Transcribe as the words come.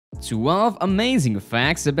12 amazing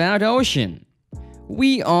facts about ocean.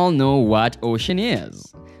 We all know what ocean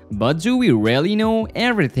is, but do we really know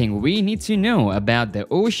everything we need to know about the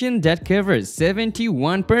ocean that covers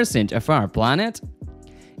 71% of our planet?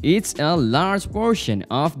 It's a large portion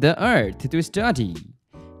of the Earth to study.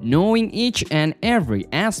 Knowing each and every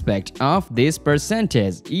aspect of this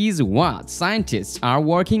percentage is what scientists are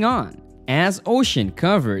working on. As ocean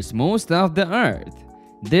covers most of the Earth,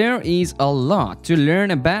 there is a lot to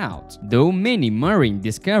learn about. Though many marine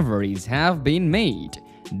discoveries have been made,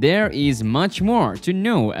 there is much more to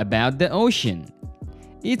know about the ocean.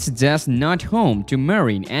 It's just not home to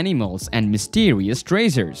marine animals and mysterious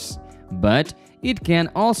treasures, but it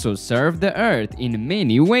can also serve the Earth in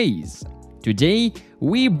many ways. Today,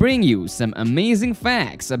 we bring you some amazing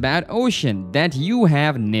facts about ocean that you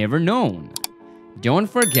have never known. Don't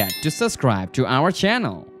forget to subscribe to our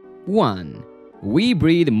channel. 1. We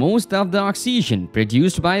breathe most of the oxygen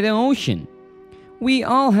produced by the ocean. We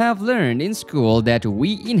all have learned in school that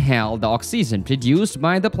we inhale the oxygen produced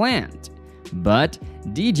by the plant. But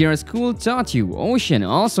did your school taught you ocean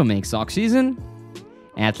also makes oxygen?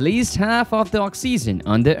 At least half of the oxygen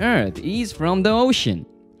on the Earth is from the ocean.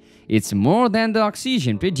 It's more than the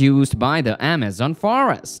oxygen produced by the Amazon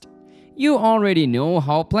forest. You already know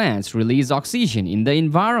how plants release oxygen in the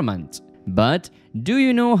environment. But do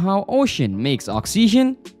you know how ocean makes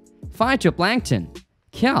oxygen? Phytoplankton,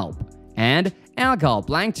 kelp, and algal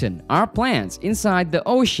plankton are plants inside the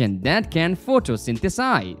ocean that can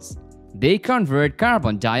photosynthesize. They convert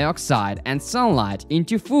carbon dioxide and sunlight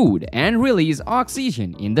into food and release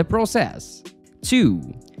oxygen in the process. 2.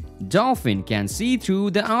 Dolphin can see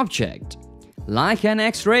through the object. Like an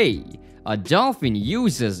X-ray, a dolphin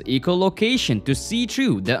uses echolocation to see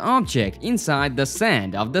through the object inside the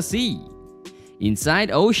sand of the sea.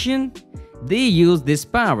 Inside ocean, they use this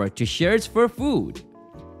power to search for food.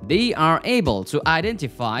 They are able to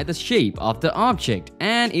identify the shape of the object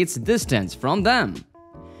and its distance from them.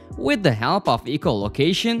 With the help of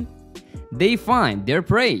echolocation, they find their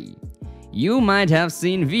prey. You might have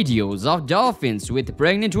seen videos of dolphins with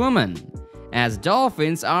pregnant women, as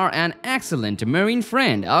dolphins are an excellent marine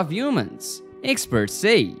friend of humans. Experts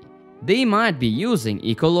say they might be using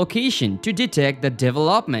echolocation to detect the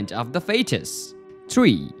development of the fetus.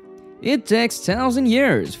 3. It takes 1,000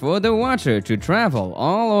 years for the water to travel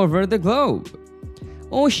all over the globe.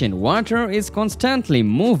 Ocean water is constantly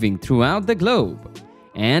moving throughout the globe,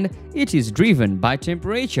 and it is driven by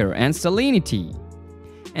temperature and salinity.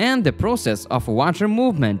 And the process of water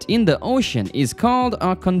movement in the ocean is called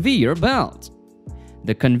a conveyor belt.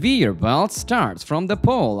 The conveyor belt starts from the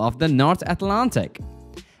pole of the North Atlantic.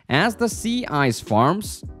 As the sea ice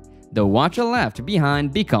forms, the water left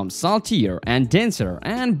behind becomes saltier and denser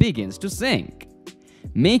and begins to sink,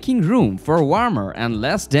 making room for warmer and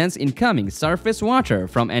less dense incoming surface water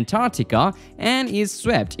from Antarctica and is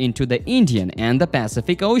swept into the Indian and the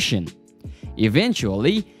Pacific Ocean.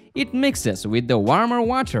 Eventually, it mixes with the warmer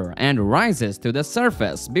water and rises to the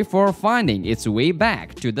surface before finding its way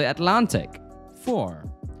back to the Atlantic. 4.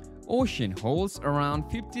 Ocean holds around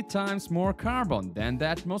 50 times more carbon than the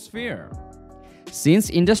atmosphere. Since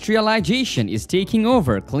industrialization is taking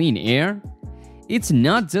over clean air, it's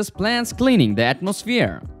not just plants cleaning the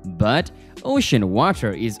atmosphere, but ocean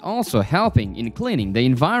water is also helping in cleaning the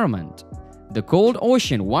environment. The cold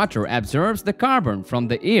ocean water absorbs the carbon from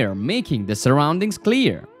the air, making the surroundings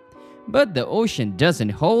clear. But the ocean doesn't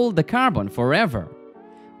hold the carbon forever.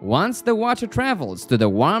 Once the water travels to the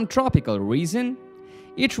warm tropical region,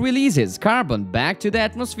 it releases carbon back to the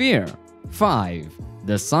atmosphere. 5.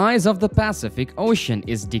 The size of the Pacific Ocean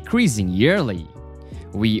is decreasing yearly.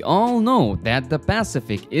 We all know that the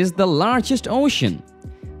Pacific is the largest ocean,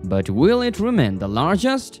 but will it remain the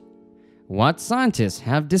largest? What scientists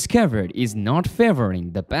have discovered is not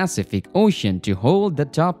favoring the Pacific Ocean to hold the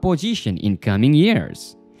top position in coming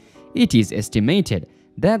years. It is estimated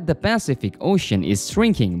that the Pacific Ocean is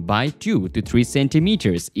shrinking by 2 to 3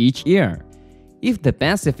 centimeters each year. If the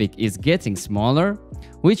Pacific is getting smaller,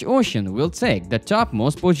 which ocean will take the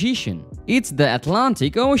topmost position? It's the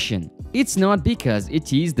Atlantic Ocean. It's not because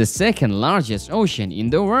it is the second largest ocean in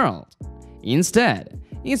the world. Instead,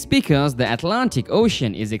 it's because the Atlantic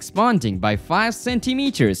Ocean is expanding by 5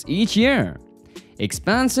 centimeters each year.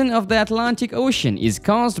 Expansion of the Atlantic Ocean is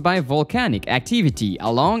caused by volcanic activity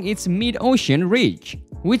along its mid-ocean ridge,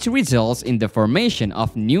 which results in the formation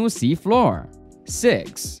of new sea floor.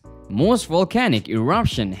 6. Most volcanic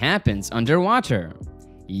eruption happens underwater.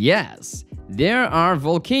 Yes, there are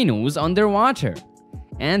volcanoes underwater,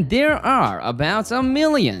 and there are about 1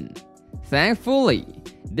 million. Thankfully,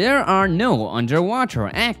 there are no underwater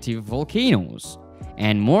active volcanoes,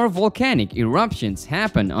 and more volcanic eruptions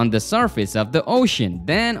happen on the surface of the ocean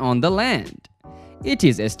than on the land. It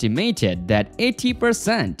is estimated that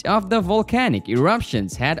 80% of the volcanic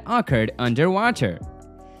eruptions had occurred underwater.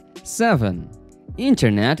 7.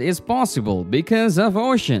 Internet is possible because of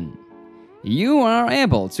ocean. You are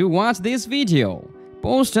able to watch this video,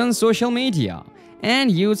 post on social media,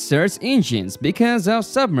 and use search engines because of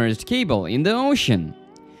submerged cable in the ocean.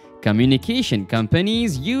 Communication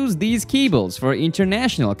companies use these cables for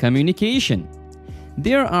international communication.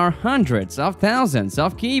 There are hundreds of thousands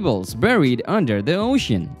of cables buried under the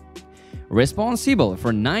ocean, responsible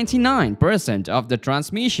for 99% of the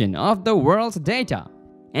transmission of the world's data.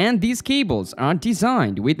 And these cables are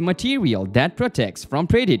designed with material that protects from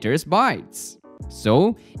predators' bites.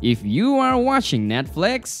 So, if you are watching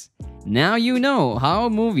Netflix, now you know how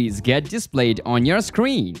movies get displayed on your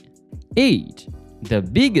screen. 8. The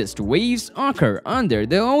biggest waves occur under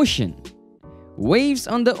the ocean. Waves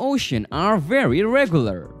on the ocean are very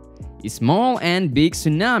regular. Small and big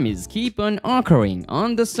tsunamis keep on occurring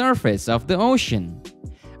on the surface of the ocean.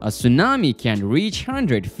 A tsunami can reach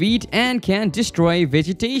 100 feet and can destroy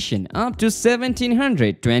vegetation up to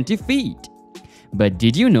 1720 feet. But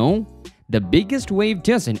did you know? The biggest wave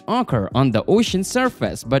doesn't occur on the ocean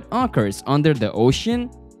surface but occurs under the ocean?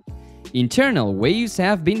 Internal waves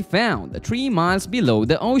have been found 3 miles below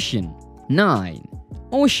the ocean. 9.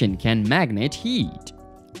 Ocean can magnet heat.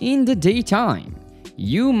 In the daytime,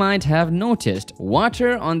 you might have noticed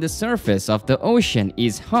water on the surface of the ocean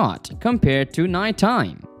is hot compared to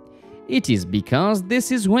nighttime. It is because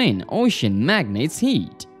this is when ocean magnates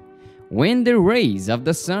heat. When the rays of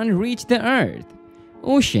the sun reach the earth,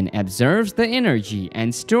 ocean absorbs the energy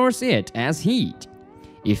and stores it as heat.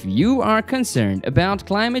 If you are concerned about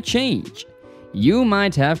climate change, you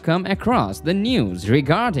might have come across the news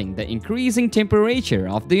regarding the increasing temperature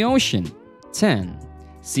of the ocean. 10.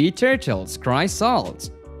 Sea turtles cry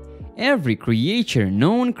salt. Every creature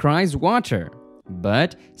known cries water,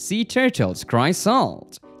 but sea turtles cry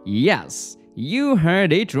salt. Yes, you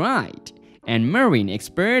heard it right. And marine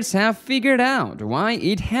experts have figured out why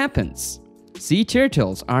it happens. Sea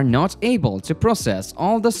turtles are not able to process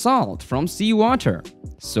all the salt from seawater.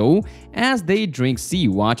 So, as they drink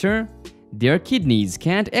seawater, their kidneys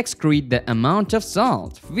can't excrete the amount of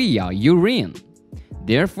salt via urine.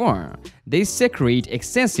 Therefore, they secrete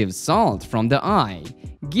excessive salt from the eye,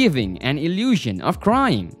 giving an illusion of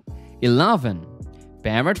crying. 11.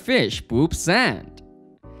 Parrotfish poop sand.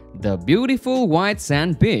 The beautiful white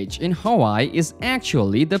sand beach in Hawaii is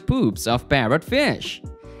actually the poops of parrotfish.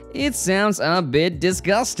 It sounds a bit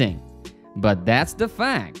disgusting, but that's the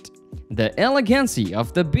fact. The elegancy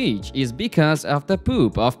of the beach is because of the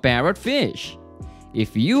poop of parrotfish.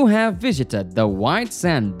 If you have visited the white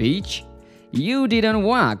sand beach, you didn't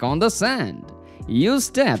walk on the sand, you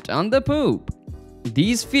stepped on the poop.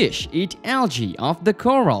 These fish eat algae off the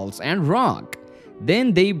corals and rock.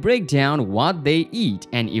 Then they break down what they eat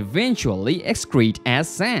and eventually excrete as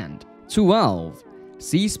sand. 12.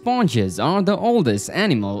 Sea sponges are the oldest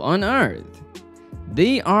animal on Earth.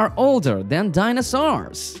 They are older than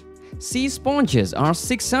dinosaurs. Sea sponges are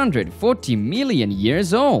 640 million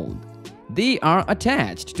years old. They are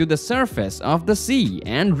attached to the surface of the sea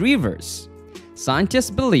and rivers. Scientists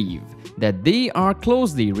believe that they are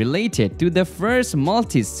closely related to the first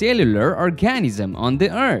multicellular organism on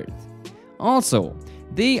the Earth. Also,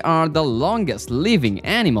 they are the longest living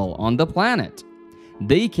animal on the planet.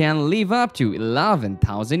 They can live up to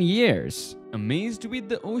 11,000 years. Amazed with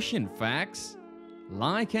the ocean facts?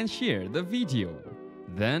 Like and share the video.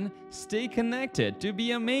 Then stay connected to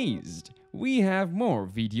be amazed. We have more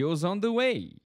videos on the way.